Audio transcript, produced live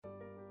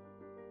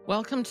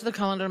Welcome to the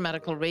Kolender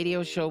Medical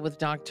Radio Show with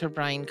Dr.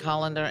 Brian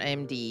Kolender,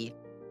 MD.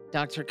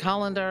 Dr.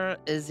 Kolender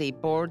is a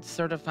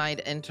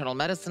board-certified internal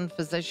medicine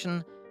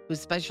physician who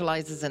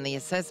specializes in the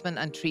assessment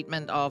and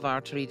treatment of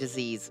artery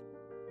disease.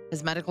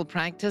 His medical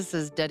practice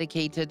is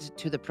dedicated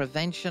to the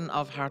prevention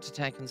of heart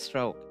attack and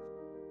stroke.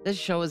 This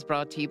show is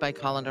brought to you by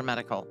Kolender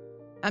Medical.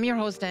 I'm your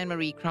host,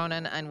 Anne-Marie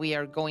Cronin, and we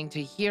are going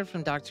to hear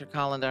from Dr.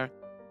 Kolender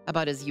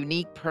about his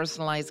unique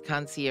personalized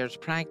concierge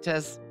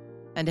practice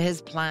and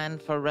his plan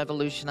for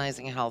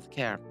revolutionizing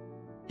healthcare.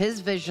 His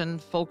vision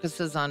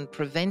focuses on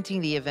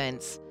preventing the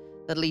events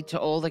that lead to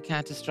all the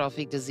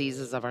catastrophic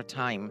diseases of our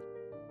time.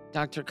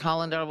 Dr.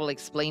 Kolender will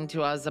explain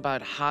to us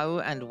about how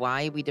and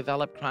why we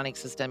develop chronic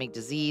systemic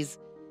disease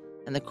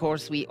and the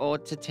course we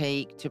ought to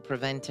take to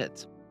prevent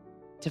it.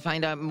 To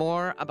find out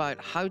more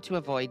about how to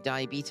avoid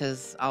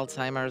diabetes,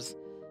 Alzheimer's,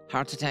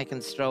 heart attack,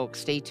 and stroke,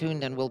 stay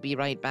tuned and we'll be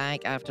right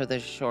back after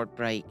this short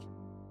break.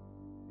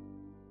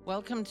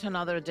 Welcome to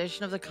another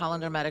edition of the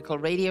Kolender Medical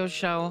Radio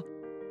Show.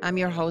 I'm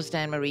your host,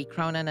 Anne-Marie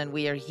Cronin, and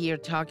we are here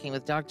talking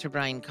with Dr.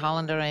 Brian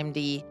Kolender,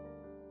 MD,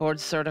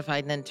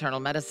 board-certified in internal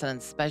medicine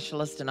and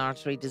specialist in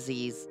artery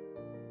disease.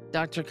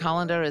 Dr.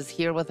 Kolender is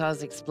here with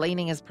us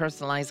explaining his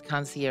personalized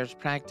concierge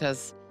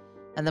practice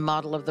and the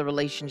model of the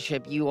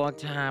relationship you ought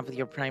to have with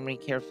your primary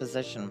care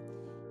physician.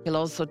 He'll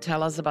also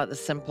tell us about the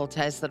simple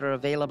tests that are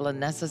available and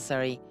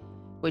necessary,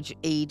 which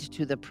aid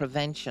to the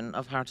prevention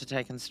of heart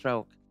attack and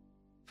stroke.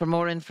 For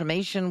more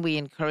information, we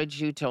encourage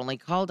you to only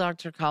call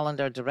Dr.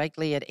 Kolender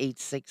directly at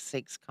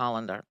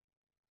 866-KOLENDER.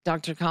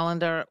 Dr.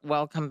 Kolender,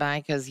 welcome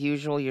back. As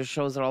usual, your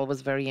shows are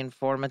always very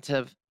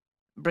informative.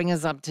 Bring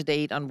us up to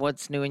date on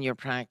what's new in your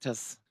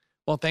practice.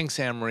 Well, thanks,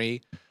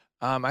 Anne-Marie.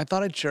 I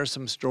thought I'd share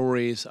some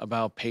stories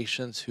about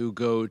patients who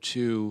go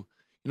to,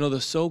 the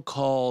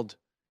so-called,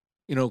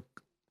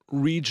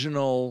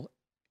 regional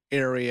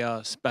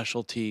area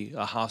specialty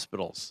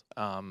hospitals.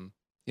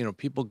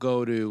 People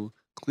go to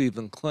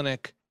Cleveland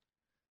Clinic,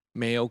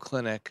 Mayo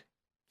Clinic,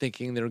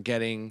 thinking they're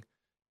getting,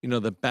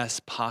 the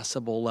best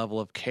possible level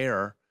of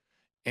care.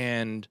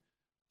 And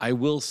I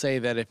will say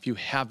that if you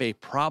have a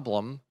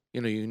problem,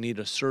 you need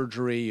a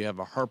surgery, you have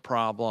a heart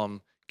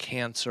problem,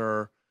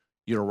 cancer,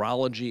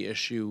 urology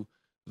issue,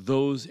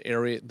 those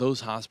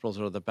hospitals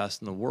are the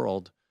best in the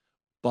world.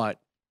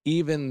 But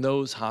even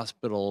those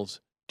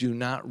hospitals do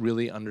not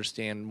really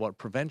understand what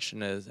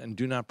prevention is and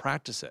do not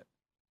practice it.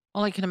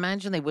 Well, I can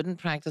imagine they wouldn't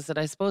practice it.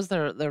 I suppose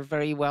they're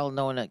very well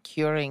known at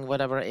curing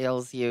whatever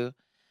ails you,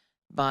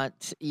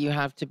 but you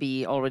have to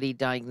be already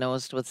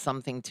diagnosed with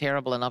something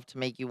terrible enough to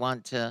make you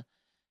want to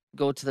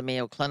go to the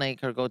Mayo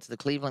Clinic or go to the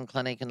Cleveland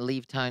Clinic and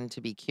leave town to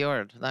be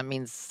cured. That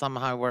means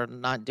somehow we're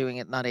not doing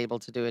it, not able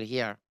to do it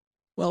here.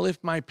 Well, if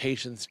my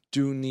patients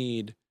do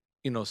need,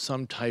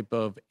 some type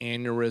of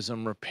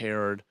aneurysm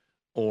repaired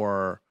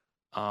or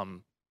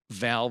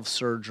valve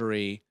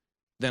surgery,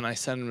 then I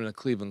send them to the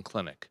Cleveland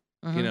Clinic.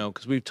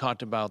 Because we've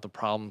talked about the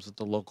problems with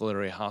the local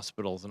area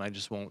hospitals, and I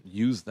just won't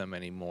use them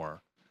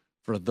anymore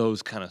for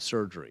those kind of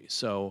surgeries.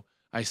 So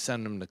I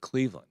send them to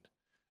Cleveland.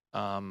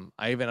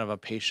 I even have a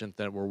patient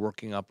that we're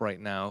working up right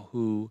now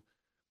who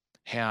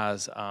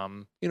has, a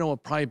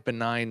probably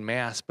benign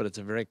mass, but it's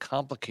a very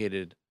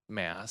complicated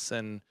mass,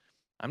 and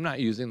I'm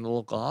not using the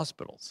local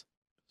hospitals.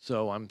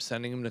 So I'm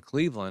sending him to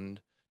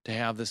Cleveland to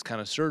have this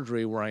kind of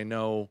surgery where I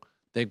know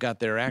they've got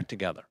their act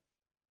together.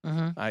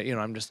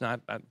 I'm just not...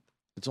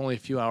 It's only a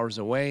few hours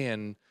away,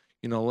 and,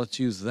 let's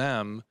use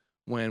them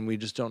when we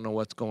just don't know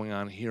what's going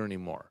on here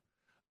anymore.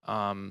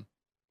 Again,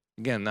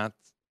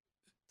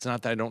 it's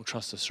not that I don't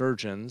trust the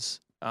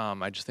surgeons.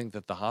 I just think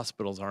that the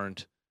hospitals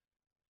aren't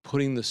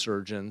putting the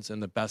surgeons in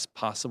the best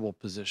possible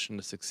position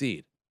to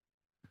succeed.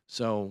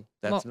 So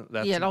that's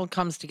yeah, it all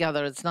comes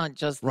together. It's not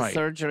just the right.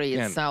 surgery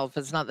itself.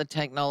 It's not the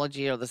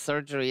technology or the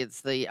surgery.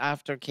 It's the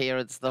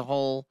aftercare. It's the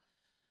whole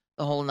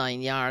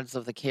 9 yards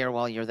of the care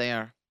while you're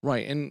there.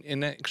 Right,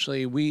 and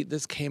actually,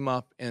 this came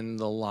up in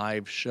the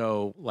live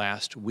show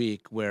last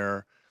week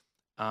where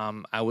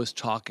I was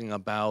talking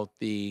about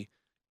the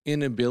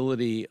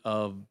inability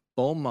of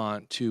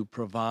Beaumont to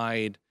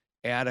provide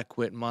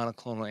adequate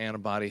monoclonal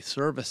antibody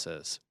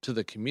services to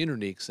the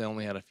community because they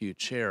only had a few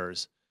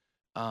chairs,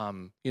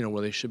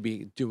 where they should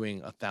be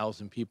doing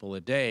 1,000 people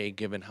a day,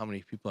 given how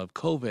many people have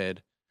COVID.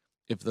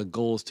 If the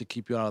goal is to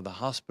keep you out of the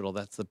hospital,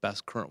 that's the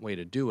best current way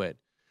to do it.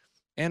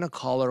 And a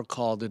caller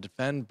called to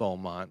defend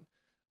Beaumont,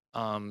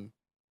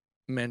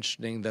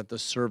 mentioning that the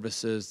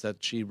services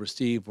that she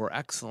received were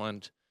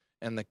excellent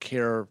and the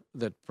care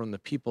that from the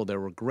people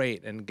there were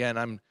great. And again,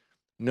 I'm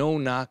no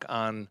knock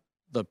on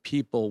the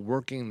people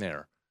working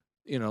there.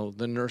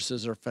 The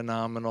nurses are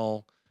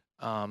phenomenal.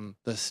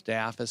 The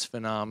staff is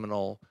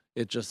phenomenal.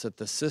 It's just that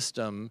the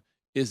system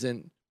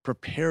isn't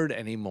prepared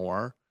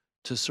anymore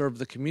to serve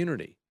the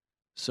community.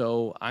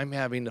 So I'm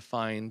having to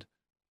find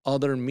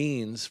other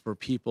means for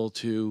people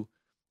to,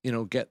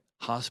 get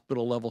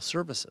hospital level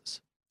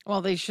services.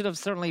 Well, they should have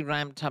certainly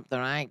ramped up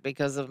their act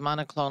because if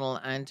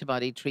monoclonal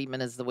antibody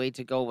treatment is the way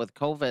to go with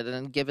COVID,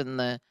 and given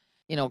the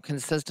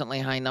consistently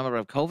high number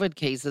of COVID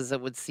cases,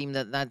 it would seem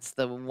that that's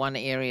the one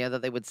area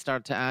that they would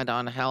start to add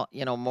on help,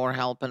 more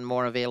help and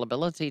more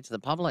availability to the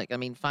public. I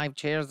mean, 5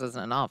 chairs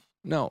isn't enough.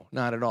 No,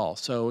 not at all.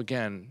 So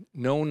again,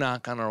 no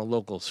knock on our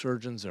local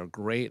surgeons. They're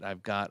great.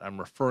 I'm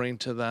referring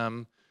to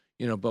them,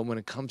 but when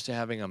it comes to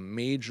having a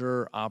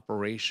major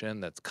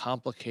operation that's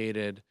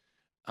complicated,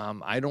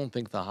 I don't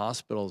think the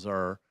hospitals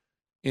are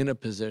in a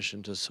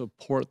position to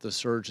support the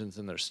surgeons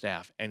and their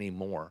staff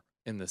anymore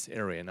in this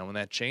area. Now, when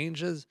that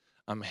changes,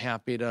 I'm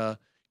happy to,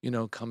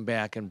 come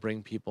back and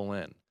bring people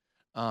in.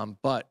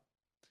 But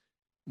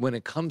when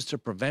it comes to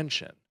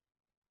prevention,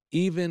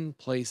 even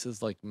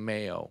places like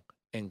Mayo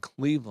and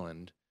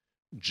Cleveland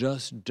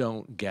just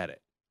don't get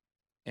it.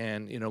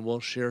 And, we'll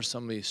share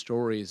some of these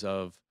stories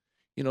of,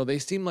 they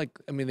seem like,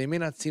 they may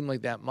not seem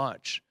like that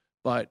much,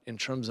 but in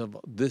terms of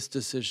this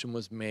decision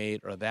was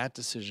made or that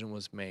decision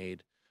was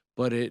made,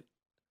 but it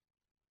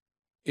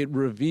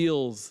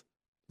reveals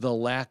the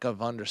lack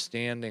of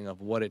understanding of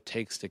what it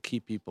takes to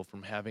keep people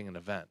from having an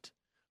event,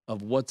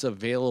 of what's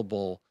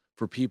available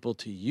for people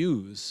to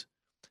use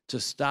to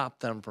stop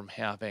them from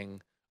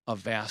having a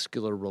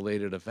vascular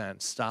related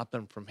event, stop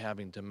them from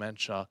having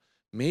dementia,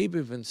 maybe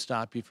even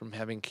stop you from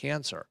having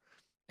cancer.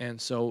 And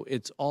so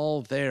it's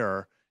all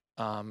there,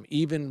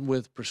 even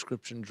with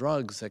prescription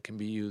drugs that can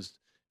be used.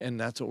 And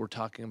that's what we're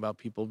talking about,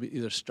 people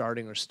either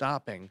starting or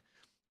stopping.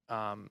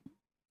 And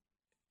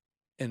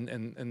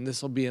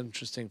this will be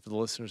interesting for the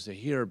listeners to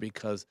hear,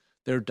 because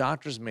their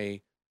doctors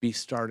may be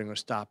starting or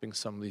stopping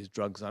some of these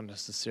drugs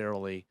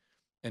unnecessarily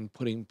and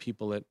putting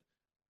people at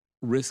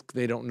risk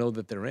they don't know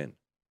that they're in.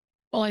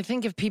 Well, I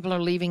think if people are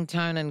leaving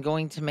town and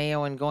going to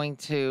Mayo and going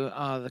to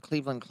the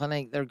Cleveland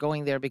Clinic, they're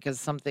going there because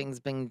something's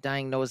been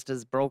diagnosed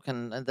as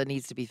broken and that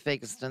needs to be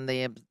fixed, and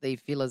they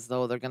feel as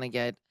though they're going to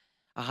get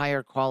a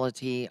higher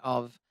quality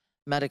of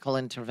medical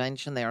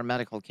intervention there,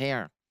 medical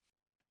care.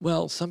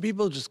 Well, some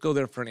people just go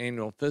there for an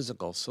annual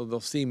physical. So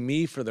they'll see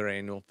me for their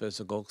annual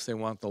physical because they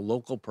want the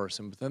local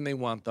person, but then they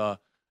want the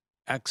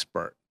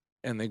expert,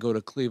 and they go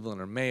to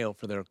Cleveland or Mayo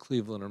for their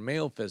Cleveland or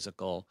Mayo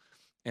physical.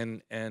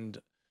 And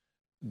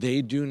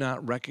they do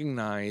not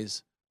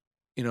recognize,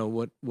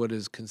 what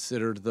is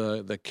considered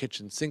the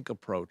kitchen sink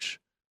approach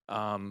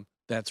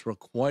that's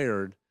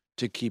required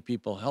to keep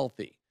people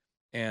healthy.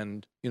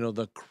 And,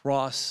 the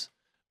cross,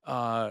 you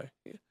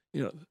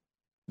know,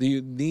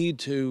 the need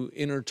to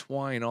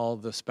intertwine all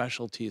the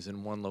specialties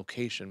in one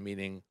location,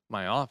 meaning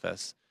my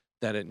office,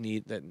 that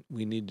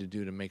we need to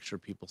do to make sure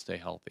people stay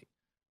healthy.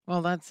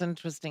 Well, that's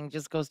interesting.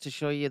 Just goes to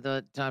show you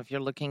that if you're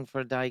looking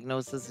for a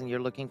diagnosis and you're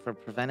looking for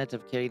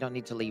preventative care, you don't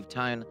need to leave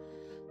town.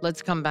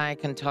 Let's come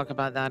back and talk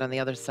about that on the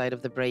other side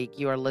of the break.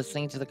 You are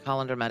listening to the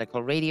Kolender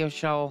Medical Radio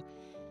Show.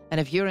 And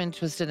if you're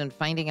interested in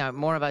finding out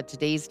more about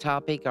today's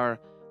topic or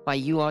why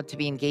you ought to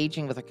be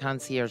engaging with a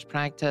concierge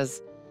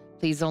practice,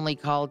 please only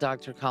call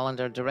Dr.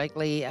 Kolender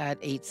directly at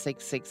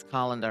 866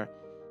 Kolender.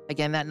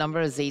 Again, that number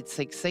is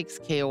 866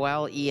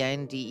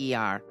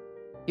 KOLENDER.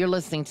 You're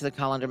listening to the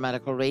Kolender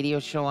Medical Radio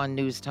Show on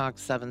News Talk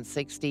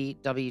 760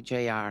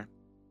 WJR.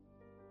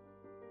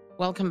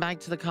 Welcome back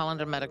to the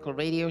Kolender Medical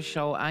Radio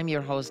Show. I'm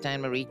your host,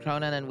 Anne-Marie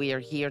Cronin, and we are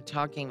here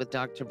talking with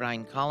Dr.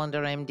 Brian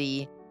Kolender,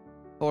 MD,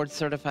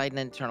 board-certified in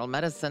internal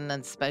medicine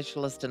and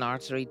specialist in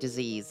artery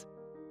disease.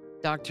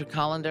 Dr.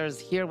 Kolender is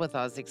here with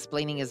us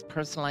explaining his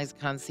personalized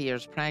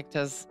concierge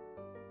practice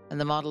and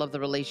the model of the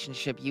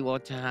relationship you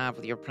ought to have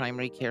with your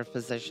primary care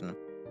physician.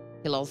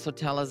 He'll also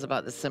tell us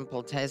about the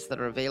simple tests that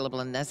are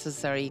available and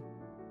necessary,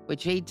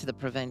 which aid to the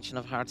prevention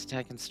of heart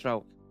attack and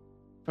stroke.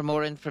 For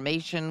more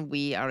information,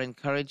 we are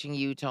encouraging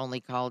you to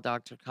only call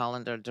Dr.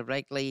 Kolender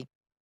directly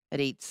at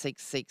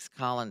 866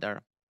 Kolender.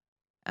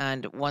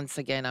 And once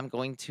again, I'm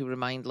going to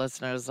remind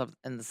listeners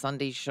in the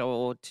Sunday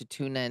show to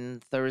tune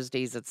in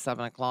Thursdays at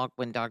 7 o'clock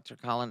when Dr.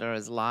 Kolender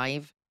is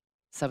live,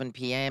 7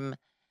 p.m.,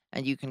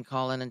 and you can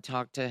call in and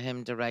talk to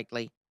him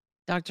directly.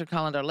 Dr.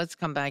 Kolender, let's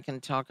come back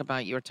and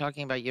you're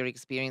talking about your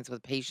experience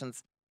with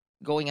patients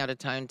going out of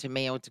town to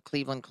Mayo, to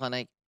Cleveland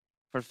Clinic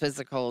for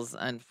physicals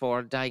and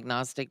for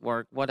diagnostic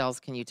work. What else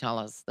can you tell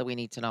us that we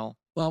need to know?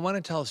 Well, I want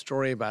to tell a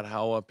story about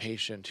how a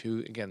patient who,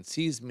 again,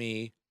 sees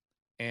me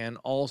and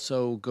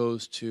also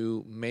goes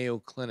to Mayo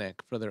Clinic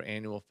for their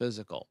annual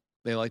physical.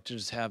 They like to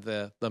just have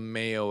the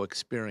Mayo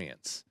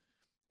experience.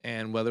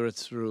 And whether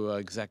it's through an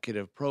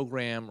executive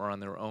program or on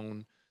their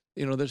own,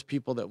 there's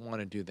people that want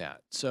to do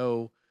that.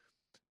 So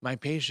my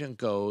patient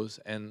goes,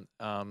 and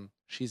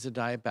she's a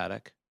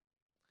diabetic,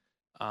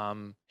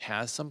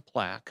 has some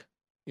plaque,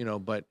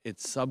 but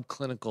it's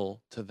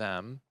subclinical to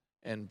them.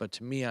 But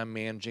to me, I'm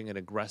managing it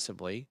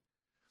aggressively.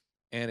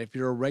 And if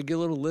you're a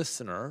regular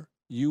listener,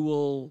 you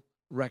will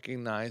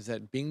recognize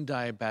that being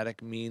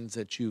diabetic means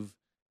that you've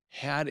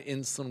had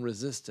insulin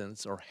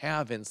resistance or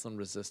have insulin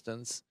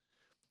resistance,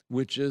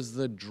 which is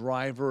the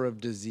driver of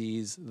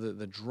disease,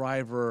 the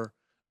driver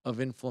of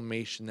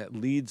inflammation that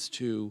leads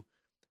to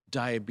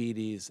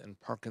diabetes and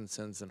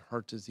Parkinson's and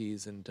heart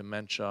disease and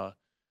dementia.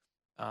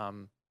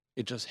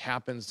 It just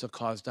happens to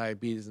cause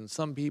diabetes in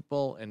some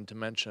people and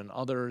dementia in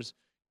others.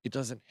 It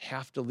doesn't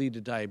have to lead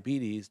to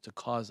diabetes to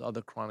cause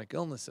other chronic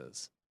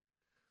illnesses.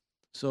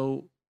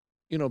 So,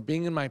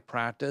 being in my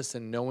practice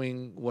and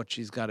knowing what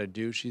she's got to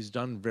do, she's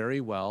done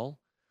very well.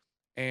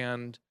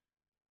 And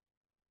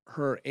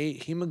her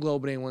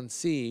hemoglobin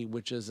A1C,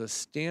 which is a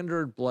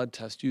standard blood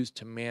test used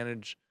to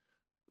manage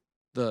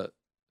the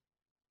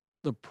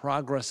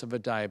progress of a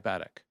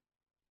diabetic.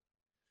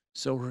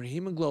 So her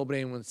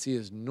hemoglobin A1C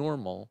is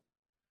normal,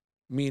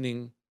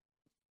 meaning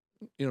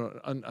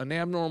an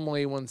abnormal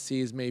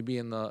A1C is maybe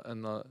in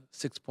the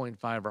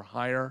 6.5 or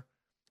higher.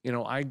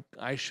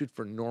 I shoot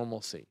for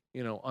normalcy,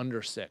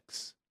 under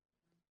 6.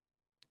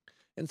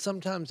 And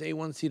sometimes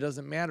A1C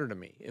doesn't matter to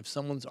me. If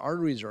someone's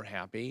arteries are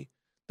happy,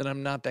 then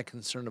I'm not that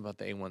concerned about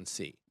the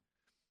A1C.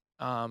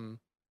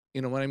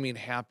 What I mean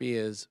happy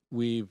is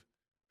we've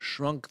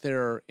shrunk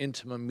their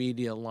intima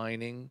media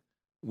lining,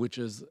 which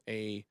is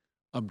a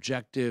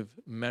objective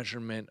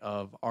measurement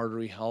of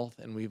artery health,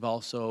 and we've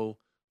also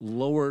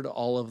lowered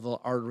all of the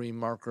artery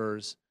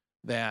markers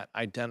that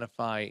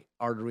identify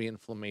artery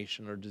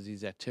inflammation or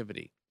disease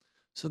activity.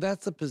 So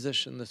that's the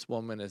position this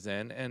woman is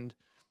in, and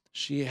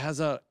she has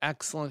an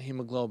excellent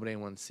hemoglobin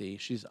A1C.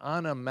 She's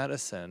on a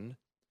medicine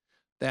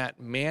that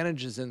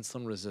manages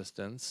insulin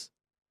resistance,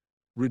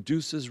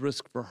 reduces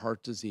risk for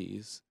heart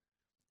disease,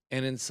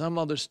 and in some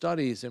other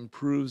studies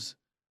improves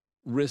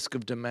risk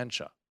of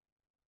dementia.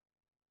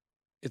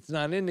 It's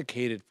not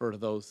indicated for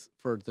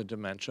the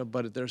dementia,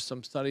 but there's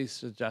some studies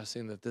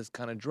suggesting that this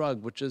kind of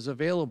drug, which is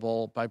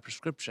available by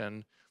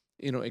prescription,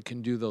 it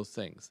can do those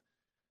things.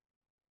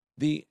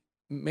 The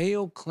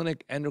Mayo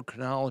Clinic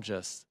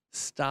endocrinologist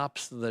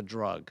stops the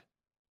drug.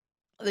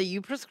 That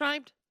you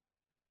prescribed?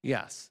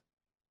 Yes.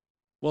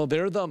 Well,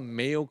 they're the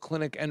Mayo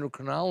Clinic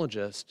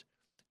endocrinologist,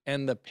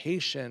 and the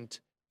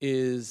patient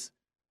is,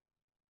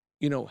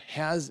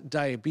 has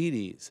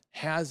diabetes,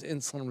 has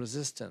insulin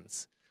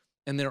resistance,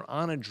 and they're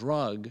on a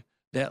drug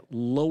that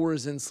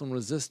lowers insulin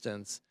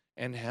resistance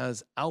and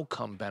has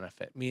outcome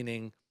benefit,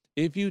 meaning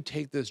if you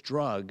take this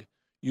drug,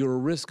 your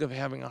risk of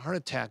having a heart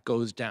attack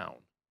goes down.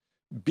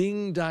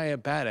 Being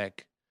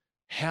diabetic,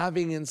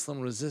 having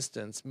insulin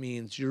resistance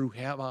means you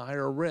have a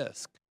higher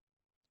risk,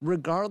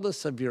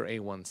 regardless of your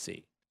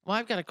A1C. Well,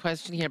 I've got a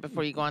question here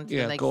before you go on to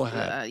Yeah, the next, go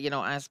ahead.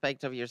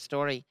 aspect of your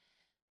story.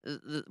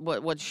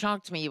 What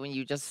shocked me when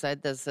you just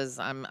said this is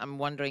I'm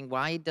wondering,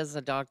 why does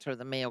a doctor at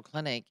the Mayo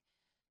Clinic,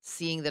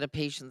 seeing that a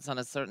patient's on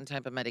a certain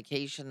type of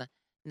medication,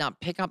 not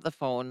pick up the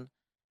phone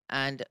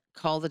and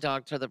call the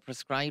doctor that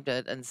prescribed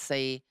it and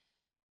say,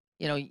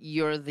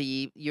 you're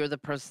the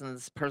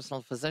person's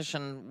personal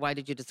physician. Why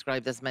did you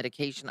describe this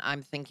medication?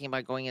 I'm thinking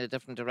about going in a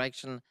different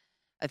direction.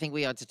 I think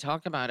we ought to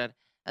talk about it.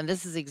 And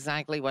this is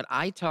exactly what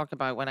I talk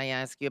about when I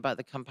ask you about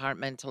the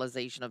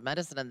compartmentalization of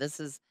medicine. And this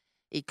is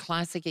a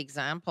classic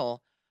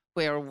example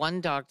where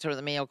one doctor at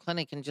the Mayo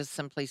Clinic can just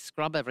simply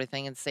scrub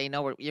everything and say,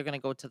 no, you're going to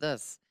go to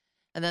this.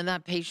 And then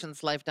that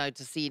patient's left out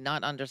to sea,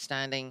 not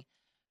understanding,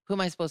 who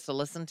am I supposed to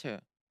listen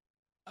to?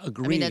 I mean,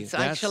 Agree. it's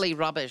actually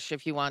rubbish,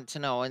 if you want to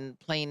know. In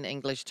plain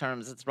English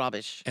terms, it's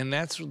rubbish. And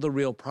that's the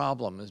real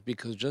problem, is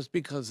because just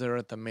because they're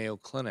at the Mayo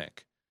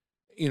Clinic,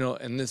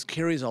 and this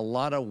carries a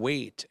lot of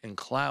weight and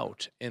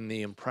clout in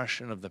the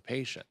impression of the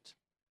patient.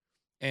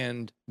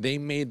 And they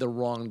made the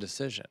wrong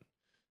decision.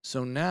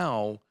 So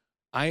now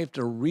I have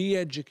to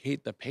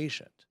re-educate the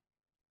patient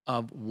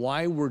of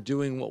why we're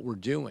doing what we're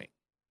doing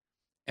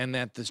and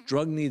that this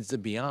drug needs to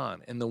be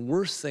on. And the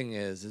worst thing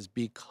is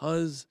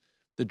because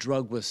the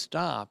drug was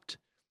stopped,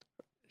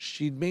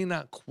 she may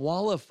not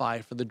qualify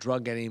for the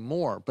drug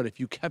anymore. But if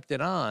you kept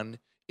it on,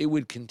 it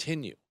would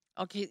continue.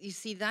 Okay, you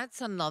see,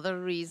 that's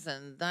another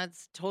reason.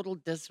 That's total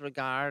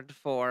disregard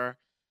for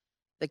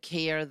the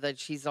care that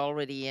she's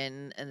already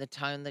in the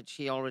town that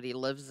she already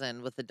lives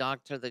in, with the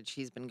doctor that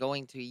she's been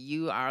going to.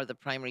 You are the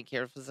primary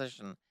care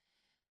physician.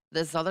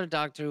 This other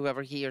doctor,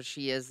 whoever he or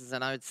she is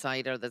an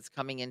outsider that's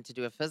coming in to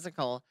do a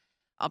physical,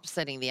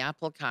 upsetting the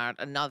apple cart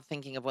and not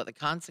thinking of what the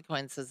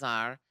consequences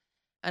are.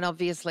 And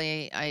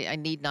obviously, I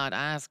need not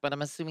ask, but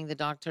I'm assuming the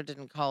doctor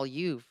didn't call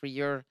you for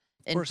your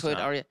Of course input.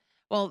 not.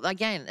 Well,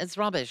 again, it's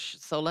rubbish.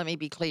 So let me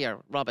be clear,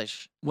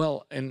 rubbish.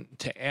 Well, and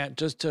to add,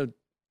 just to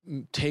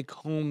take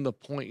home the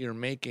point you're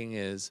making,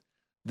 is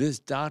this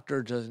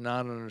doctor does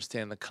not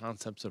understand the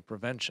concepts of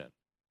prevention.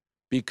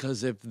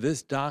 Because if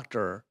this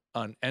doctor,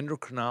 an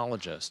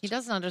endocrinologist, He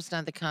doesn't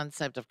understand the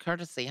concept of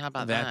courtesy. How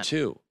about that that?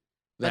 too,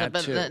 But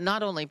that too.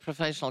 not only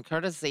professional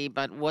courtesy,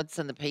 but what's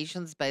in the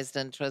patient's best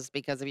interest.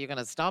 Because if you're going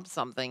to stop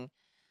something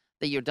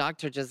that your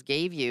doctor just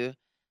gave you,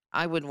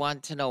 I would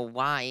want to know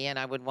why, and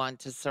I would want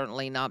to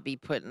certainly not be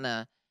put in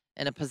a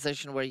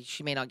position where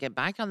she may not get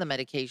back on the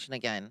medication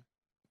again.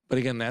 But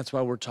again, that's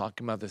why we're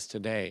talking about this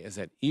today, is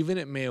that even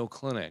at Mayo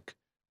Clinic,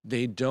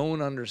 they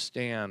don't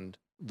understand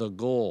the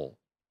goal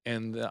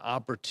and the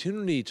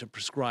opportunity to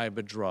prescribe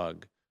a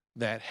drug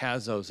that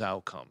has those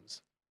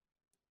outcomes.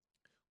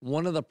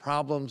 One of the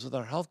problems with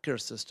our healthcare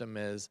system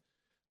is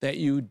that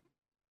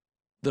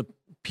the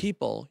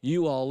people,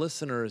 you all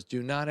listeners,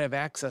 do not have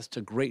access to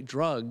great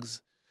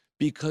drugs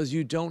because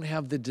you don't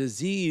have the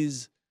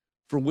disease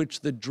for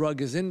which the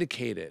drug is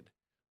indicated.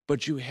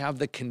 but you have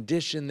the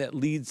condition that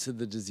leads to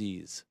the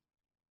disease.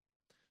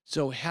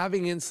 So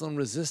having insulin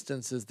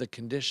resistance is the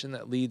condition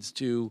that leads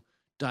to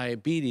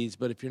diabetes,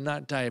 but if you're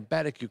not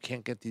diabetic, you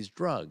can't get these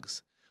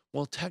drugs.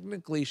 Well,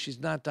 technically, she's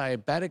not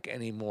diabetic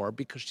anymore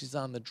because she's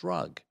on the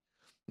drug.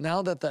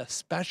 Now that the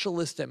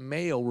specialist at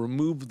Mayo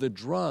removed the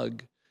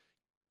drug,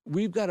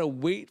 we've got to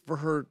wait for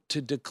her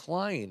to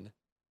decline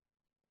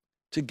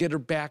to get her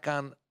back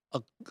on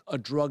a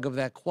drug of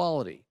that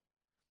quality.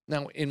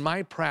 Now, in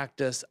my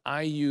practice,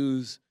 I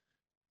use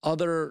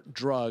other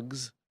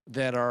drugs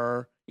that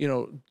are,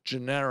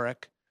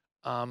 generic,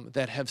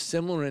 that have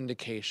similar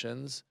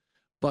indications,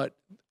 but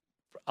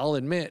I'll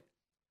admit,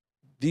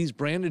 these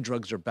branded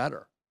drugs are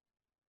better.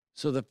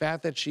 So the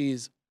fact that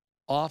she's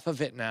off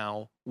of it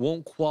now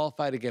won't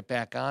qualify to get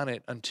back on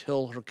it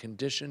until her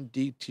condition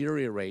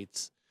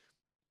deteriorates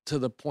to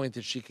the point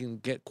that she can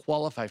get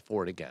qualified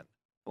for it again.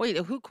 Wait,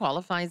 who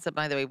qualifies it,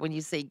 by the way? When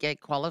you say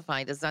get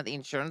qualified, is that the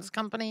insurance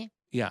company?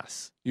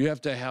 Yes, you have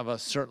to have a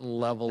certain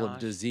level of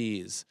Gosh.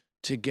 disease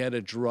to get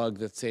a drug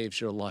that saves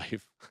your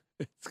life.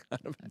 It's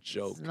kind of a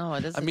joke. No,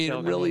 it is I a mean,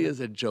 joke. it really is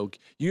a joke.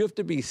 You have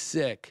to be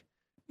sick.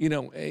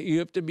 You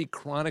have to be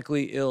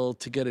chronically ill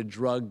to get a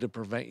drug to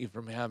prevent you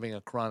from having a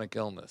chronic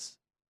illness.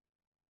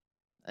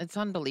 It's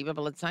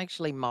unbelievable. It's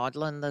actually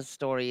maudlin, this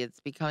story.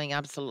 It's becoming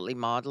absolutely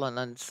maudlin.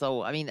 And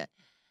so, I mean,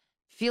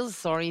 feel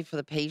sorry for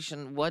the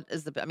patient.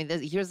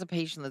 Here's a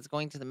patient that's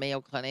going to the Mayo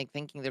Clinic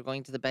thinking they're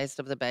going to the best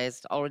of the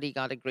best, already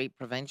got a great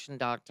prevention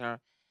doctor.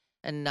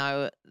 And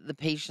now the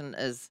patient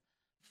is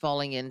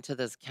falling into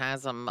this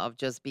chasm of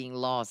just being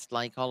lost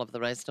like all of the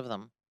rest of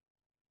them.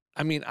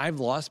 I mean, I've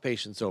lost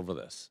patients over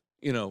this,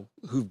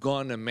 who've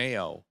gone to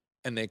Mayo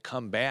and they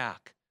come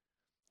back.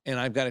 And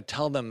I've got to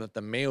tell them that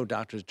the Mayo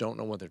doctors don't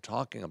know what they're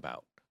talking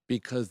about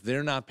because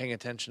they're not paying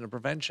attention to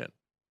prevention.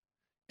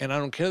 And I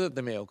don't care that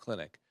the Mayo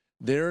Clinic,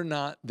 they're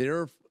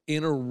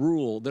in a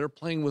rule, they're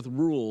playing with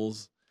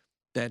rules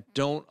that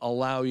don't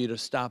allow you to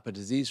stop a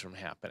disease from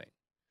happening.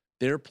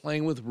 They're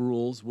playing with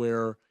rules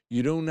where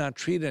you do not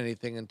treat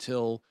anything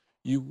until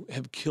you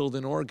have killed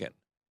an organ.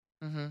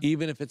 Mm-hmm.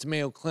 Even if it's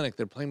Mayo Clinic,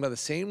 they're playing by the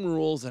same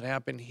rules that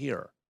happen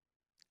here.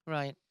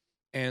 Right.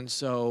 And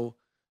so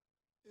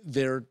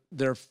they're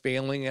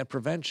failing at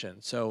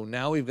prevention. So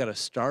now we've got to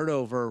start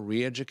over,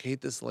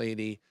 re-educate this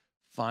lady,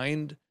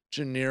 find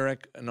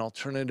generic and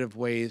alternative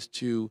ways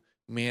to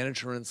manage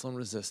her insulin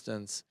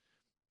resistance,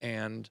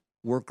 and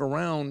work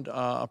around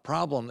a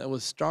problem that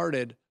was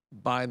started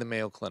by the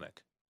Mayo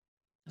Clinic.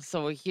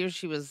 So here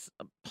she was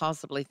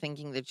possibly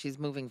thinking that she's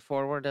moving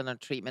forward in a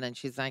treatment, and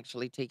she's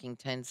actually taking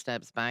 10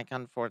 steps back,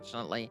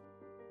 unfortunately.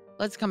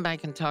 Let's come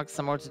back and talk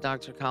some more to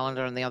Dr.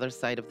 Kolender on the other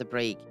side of the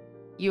break.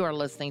 You are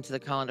listening to the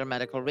Kolender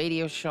Medical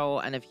Radio Show,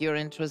 and if you're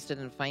interested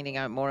in finding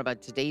out more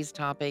about today's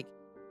topic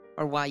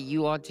or why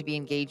you ought to be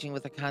engaging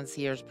with a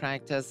concierge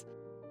practice,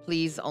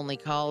 please only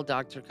call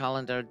Dr.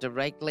 Kolender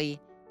directly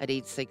at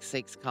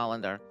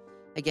 866-KOLENDER.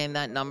 Again,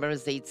 that number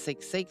is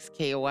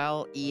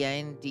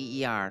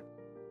 866-KOLENDER.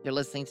 You're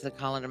listening to the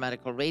Kolender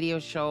Medical Radio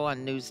Show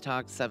on News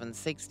Talk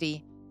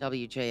 760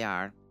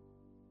 WJR.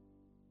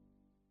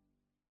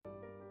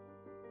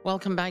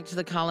 Welcome back to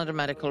the Kolender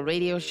Medical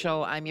Radio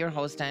Show. I'm your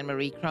host,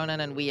 Anne-Marie Cronin,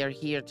 and we are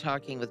here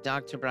talking with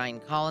Dr. Brian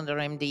Kolender,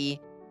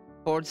 MD,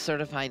 board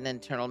certified in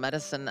internal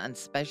medicine and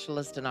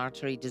specialist in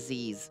artery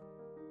disease.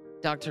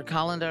 Dr.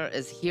 Kolender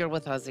is here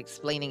with us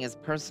explaining his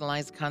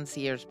personalized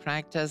concierge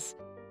practice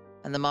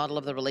and the model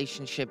of the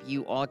relationship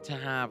you ought to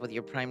have with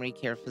your primary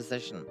care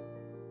physician.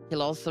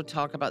 He'll also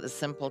talk about the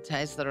simple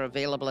tests that are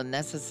available and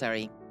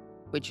necessary,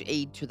 which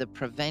aid to the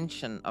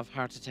prevention of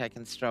heart attack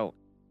and stroke.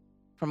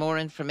 For more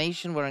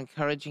information, we're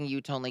encouraging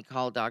you to only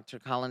call Dr.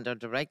 Kolender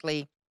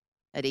directly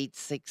at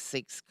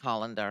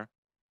 866-KOLENDER.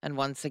 And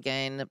once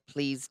again,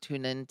 please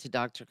tune in to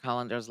Dr.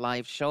 Kolender's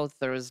live show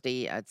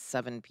Thursday at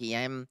 7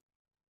 p.m.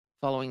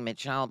 following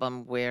Mitch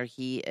Album, where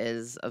he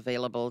is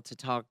available to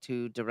talk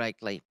to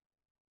directly.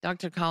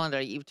 Dr.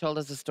 Kolender, you've told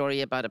us a story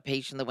about a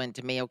patient that went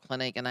to Mayo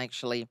Clinic and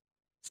actually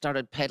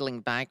started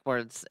pedaling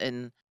backwards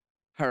in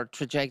her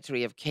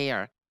trajectory of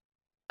care.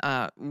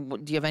 Do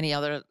you have any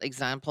other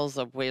examples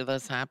of where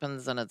this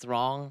happens and it's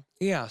wrong?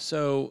 Yeah.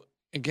 So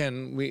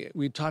again,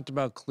 we talked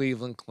about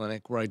Cleveland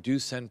Clinic, where I do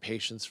send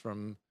patients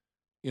from,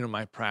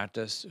 my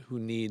practice who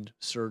need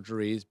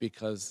surgeries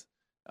because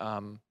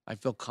I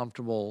feel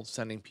comfortable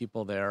sending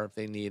people there if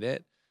they need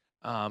it.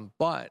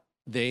 But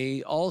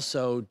they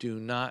also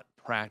do not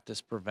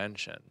practice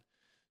prevention.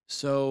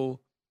 So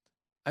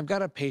I've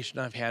got a patient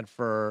I've had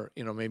for,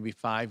 maybe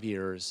 5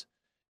 years,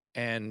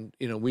 and,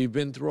 we've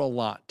been through a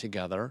lot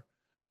together.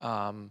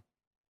 On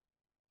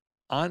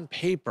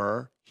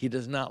paper, he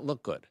does not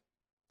look good.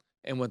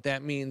 And what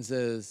that means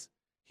is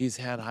he's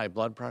had high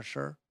blood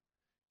pressure.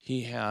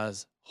 He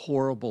has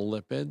horrible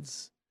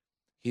lipids.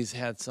 He's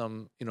had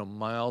some,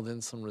 mild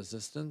insulin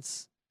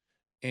resistance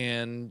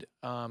and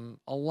a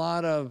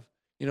lot of,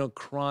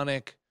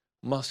 chronic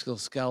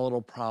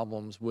musculoskeletal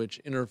problems, which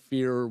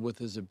interfere with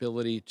his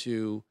ability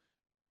to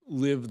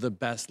live the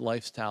best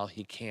lifestyle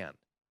he can.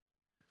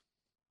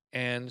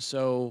 And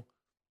so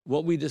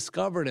what we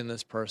discovered in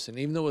this person,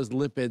 even though his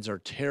lipids are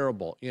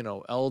terrible,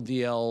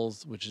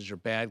 LDLs, which is your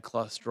bad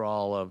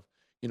cholesterol of,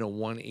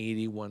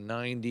 180,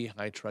 190,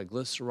 high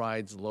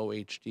triglycerides, low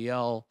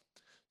HDL.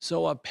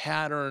 So a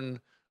pattern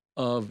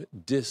of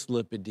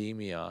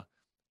dyslipidemia.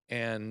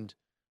 And,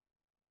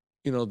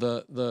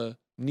 the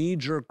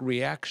knee-jerk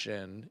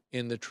reaction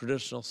in the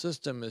traditional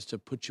system is to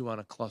put you on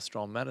a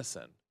cholesterol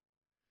medicine.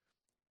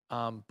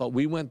 But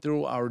we went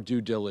through our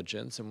due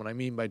diligence, and what I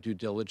mean by due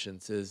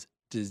diligence is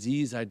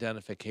disease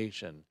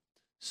identification,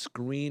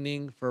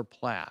 screening for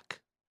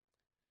plaque.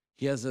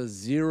 He has a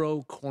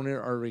 0 coronary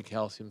artery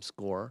calcium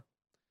score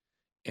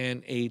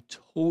and a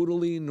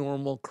totally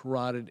normal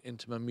carotid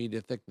intima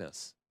media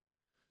thickness.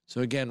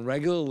 So again,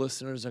 regular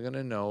listeners are going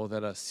to know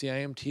that a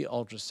CIMT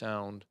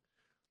ultrasound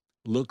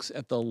looks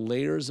at the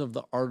layers of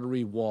the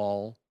artery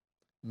wall,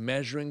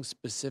 measuring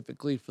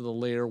specifically for the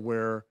layer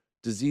where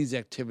disease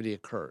activity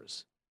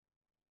occurs.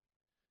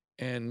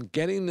 And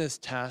getting this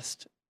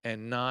test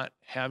and not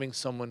having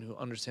someone who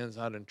understands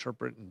how to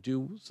interpret and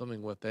do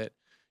something with it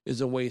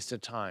is a waste of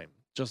time.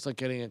 Just like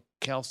getting a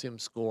calcium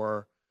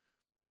score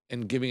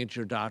and giving it to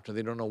your doctor,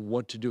 they don't know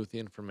what to do with the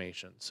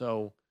information.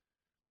 So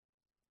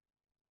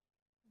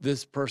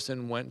this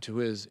person went to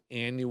his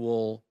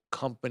annual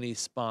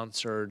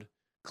company-sponsored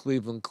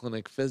Cleveland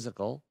Clinic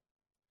physical,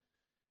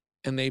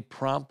 and they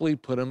promptly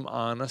put him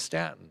on a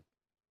statin.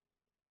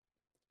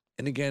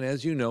 And again,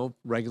 as you know,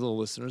 regular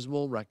listeners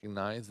will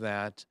recognize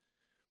that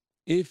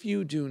if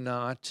you do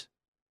not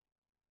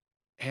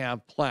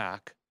have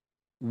plaque,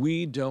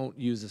 we don't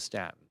use a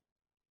statin.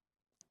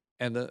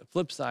 And the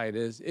flip side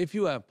is, if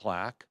you have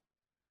plaque,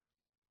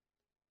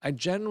 I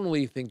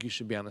generally think you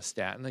should be on a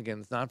statin.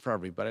 Again, it's not for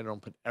everybody. I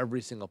don't put every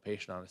single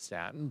patient on a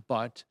statin,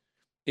 but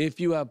if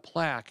you have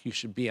plaque, you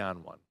should be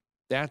on one.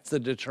 That's the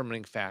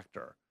determining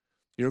factor.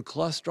 Your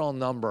cholesterol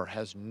number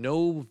has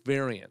no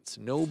variance,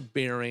 no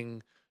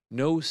bearing,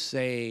 no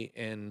say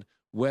in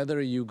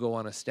whether you go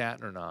on a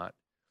statin or not.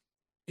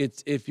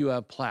 It's if you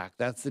have plaque.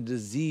 That's the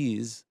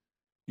disease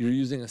you're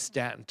using a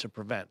statin to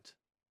prevent.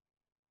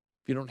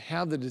 If you don't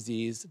have the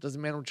disease, it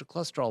doesn't matter what your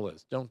cholesterol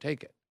is. Don't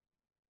take it.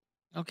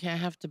 Okay, I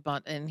have to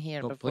butt in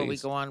here Oh, before we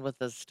please. go on with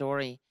the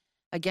story.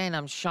 Again,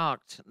 I'm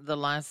shocked. The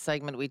last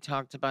segment we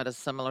talked about a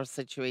similar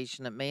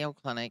situation at Mayo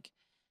Clinic.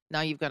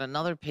 Now you've got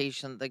another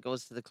patient that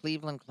goes to the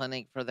Cleveland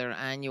Clinic for their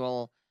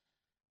annual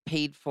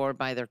paid for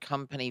by their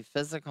company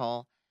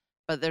physical,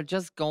 but they're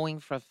just going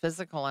for a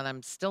physical, and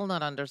I'm still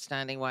not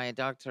understanding why a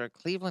doctor at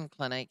Cleveland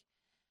Clinic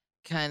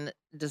can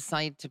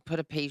decide to put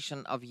a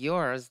patient of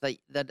yours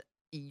that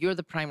you're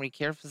the primary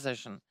care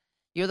physician.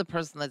 You're the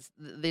person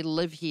they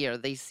live here,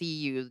 they see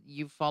you,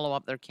 you follow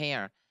up their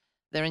care.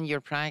 They're in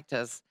your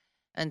practice.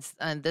 And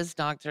this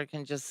doctor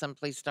can just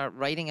simply start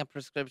writing a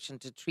prescription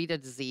to treat a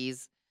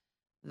disease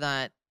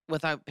that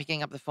without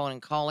picking up the phone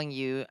and calling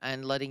you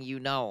and letting you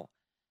know.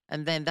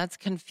 And then that's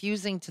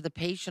confusing to the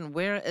patient.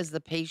 Where is the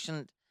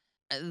patient?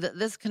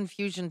 This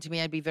confusion to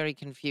me, I'd be very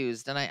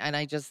confused. And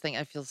I just think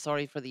I feel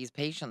sorry for these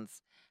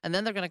patients. And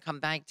then they're going to come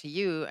back to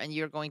you and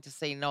you're going to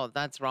say, no,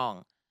 that's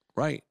wrong.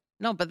 Right.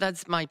 No, but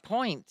that's my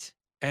point.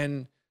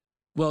 And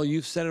well,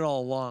 you've said it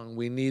all along.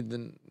 We need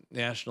the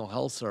National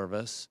Health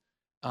Service.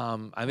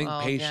 I think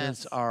Well,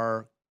 patients yes.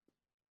 are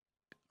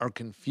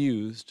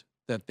confused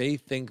that they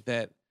think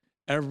that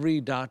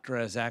every doctor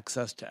has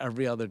access to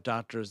every other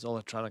doctor's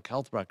electronic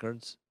health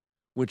records,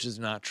 which is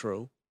not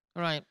true.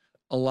 Right.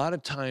 A lot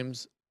of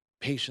times,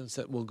 patients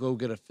that will go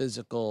get a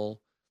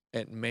physical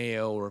at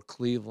Mayo or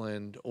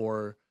Cleveland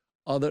or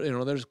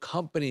other, there's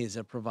companies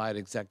that provide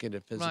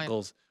executive Right.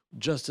 physicals,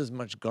 just as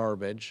much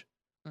garbage.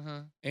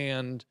 hmm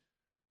And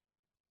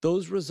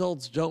those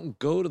results don't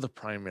go to the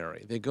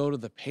primary, they go to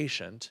the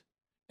patient,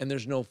 and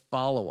there's no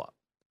follow-up.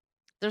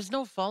 There's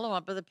no follow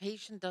up, but the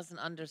patient doesn't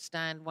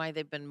understand why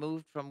they've been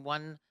moved from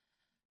one,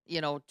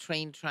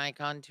 train track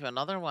onto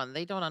another one.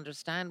 They don't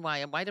understand why.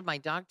 And why did my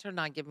doctor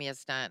not give me a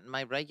statin?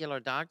 My regular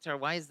doctor,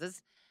 why is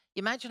this?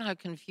 Imagine how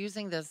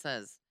confusing this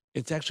is.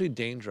 It's actually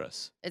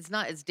dangerous It's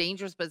not, it's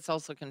dangerous, but it's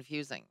also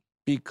confusing.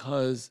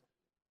 because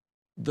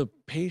the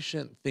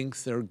patient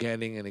thinks they're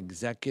getting an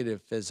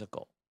executive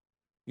physical.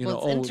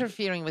 Well, it's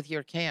interfering with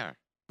your care.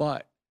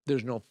 But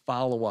there's no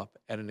follow-up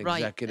at an Right,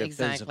 executive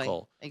exactly,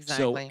 physical. So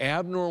exactly.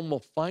 abnormal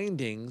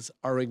findings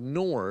are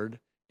ignored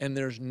and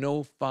there's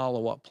no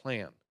follow-up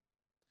plan.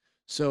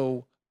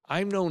 So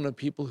I've known of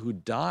people who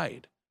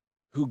died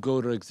who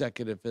go to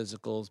executive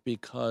physicals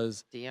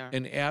because Dear.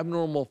 an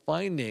abnormal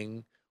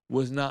finding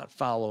was not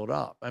followed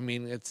up. I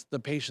mean, it's the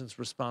patient's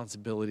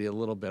responsibility a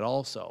little bit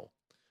also.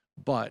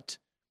 But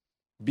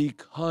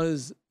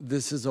because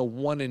this is a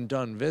one and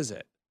done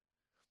visit,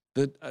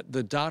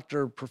 the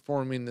doctor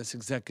performing this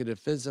executive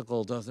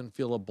physical doesn't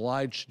feel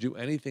obliged to do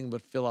anything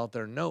but fill out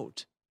their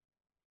note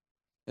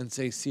and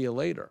say, see you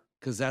later,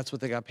 because that's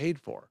what they got paid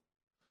for.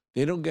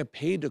 They don't get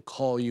paid to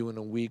call you in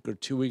a week or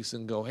 2 weeks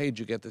and go, hey, did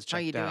you get this How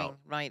you checked out? doing?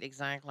 Right,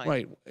 exactly.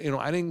 Right.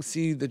 I didn't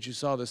see that you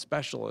saw the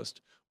specialist.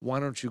 Why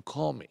don't you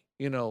call me?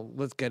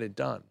 Let's get it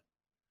done.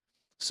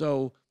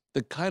 So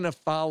the kind of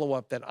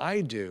follow-up that I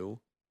do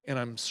and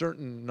I'm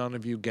certain none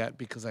of you get,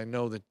 because I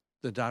know that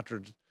the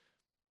doctor,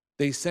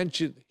 they sent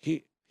you,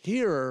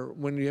 here,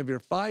 when you have your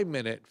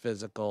 5-minute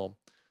physical,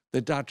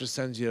 the doctor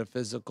sends you a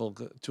physical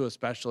to a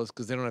specialist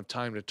because they don't have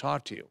time to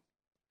talk to you.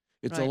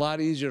 It's a Right.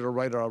 lot easier to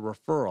write a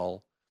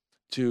referral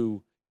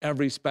to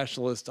every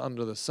specialist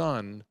under the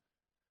sun,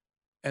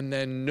 and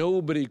then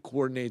nobody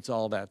coordinates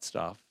all that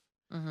stuff,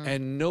 Mm-hmm.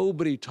 and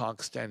nobody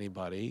talks to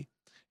anybody,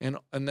 and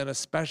then a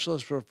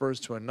specialist refers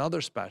to another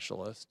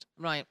specialist,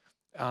 Right.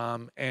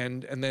 and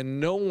then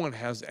no one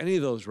has any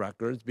of those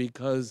records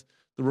because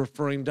the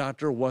referring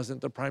doctor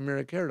wasn't the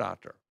primary care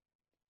doctor.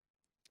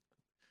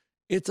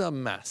 It's a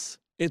mess.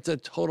 It's a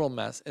total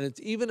mess. And it's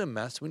even a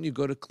mess when you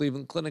go to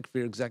Cleveland Clinic for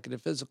your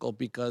executive physical,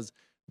 because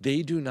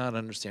they do not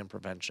understand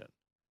prevention.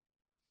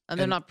 And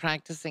they're And not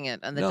practicing it.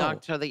 And the no,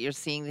 doctor that you're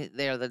seeing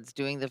there that's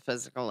doing the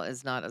physical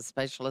is not a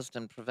specialist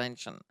in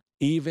prevention.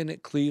 even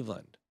at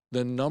Cleveland,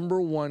 the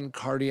 #1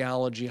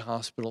 cardiology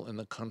hospital in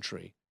the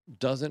country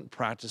doesn't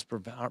practice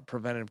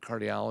preventive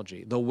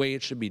cardiology the way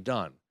it should be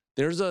done.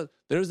 There's a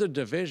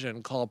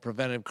division called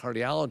preventive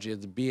cardiology.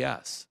 It's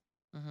BS.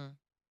 Mm-hmm.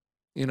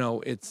 You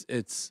know,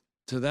 it's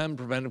to them,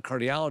 preventive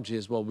cardiology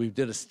is, well, we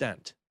did a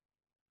stent.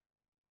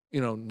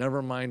 You know,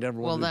 never mind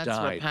everyone Well, who that's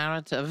died.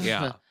 reparative.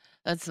 Yeah.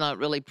 That's not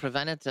really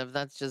preventative.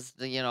 That's just,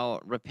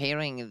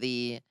 repairing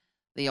the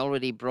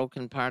already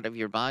broken part of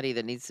your body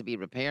that needs to be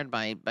repaired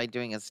by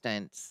doing a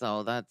stent.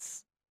 So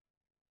that's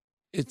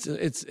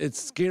It's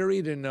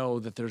scary to know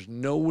that there's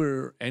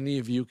nowhere any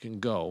of you can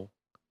go,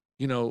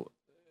 you know,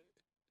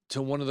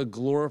 to one of the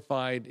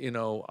glorified,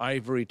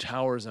 ivory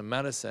towers of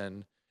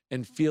medicine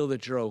and feel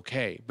that you're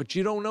okay. But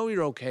you don't know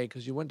you're okay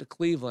because you went to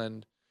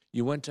Cleveland,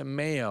 you went to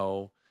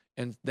Mayo,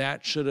 and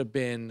that should have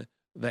been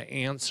the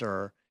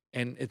answer.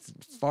 And it's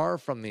far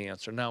from the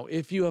answer. Now,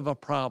 if you have a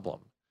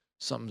problem,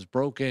 something's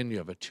broken, you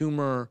have a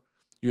tumor,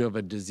 you have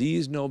a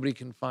disease nobody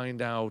can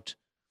find out,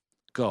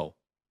 go.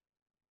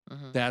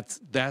 mhm.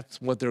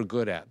 That's what they're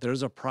good at.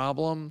 There's a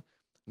problem,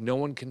 no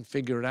one can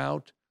figure it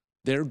out.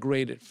 They're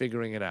great at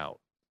figuring it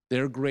out.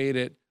 They're great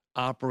at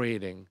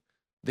operating.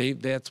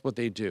 That's what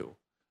they do.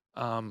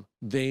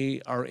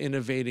 They are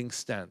innovating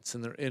stents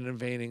and they're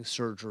innovating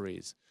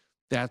surgeries.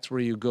 That's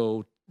where you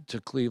go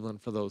to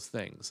Cleveland for those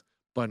things,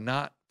 but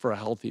not for a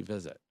healthy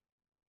visit.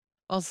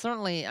 Well,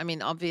 certainly, I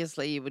mean,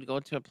 obviously, you would go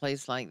to a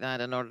place like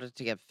that in order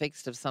to get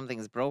fixed if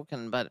something's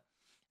broken, but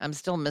I'm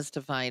still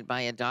mystified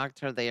by a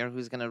doctor there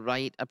who's going to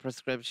write a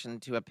prescription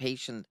to a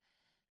patient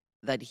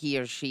that he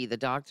or she, the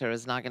doctor,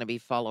 is not going to be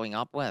following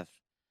up with.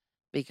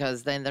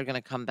 Because then they're going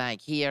to come back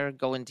here,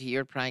 go into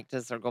your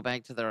practice, or go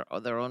back to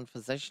their own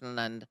physician,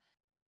 and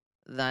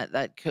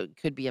that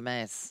could be a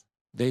mess,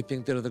 They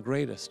think they're the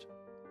greatest.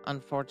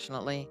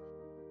 unfortunately.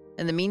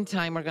 In the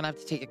meantime, we're going to have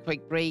to take a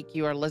quick break.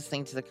 You are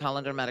listening to the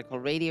Kolender Medical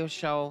Radio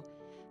Show.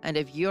 And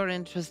if you're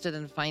interested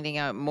in finding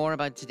out more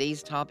about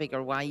today's topic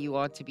or why you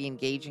ought to be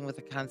engaging with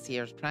a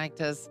concierge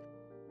practice,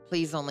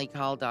 please only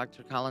call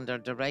Dr.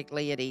 Kolender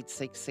directly at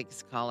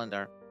 866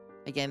 Kolender.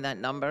 Again, that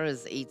number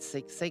is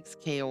 866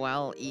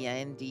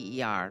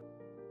 KOLENDER.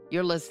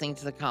 You're listening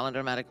to the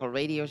Kolender Medical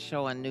Radio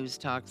Show on News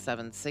Talk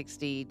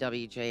 760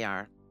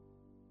 WJR.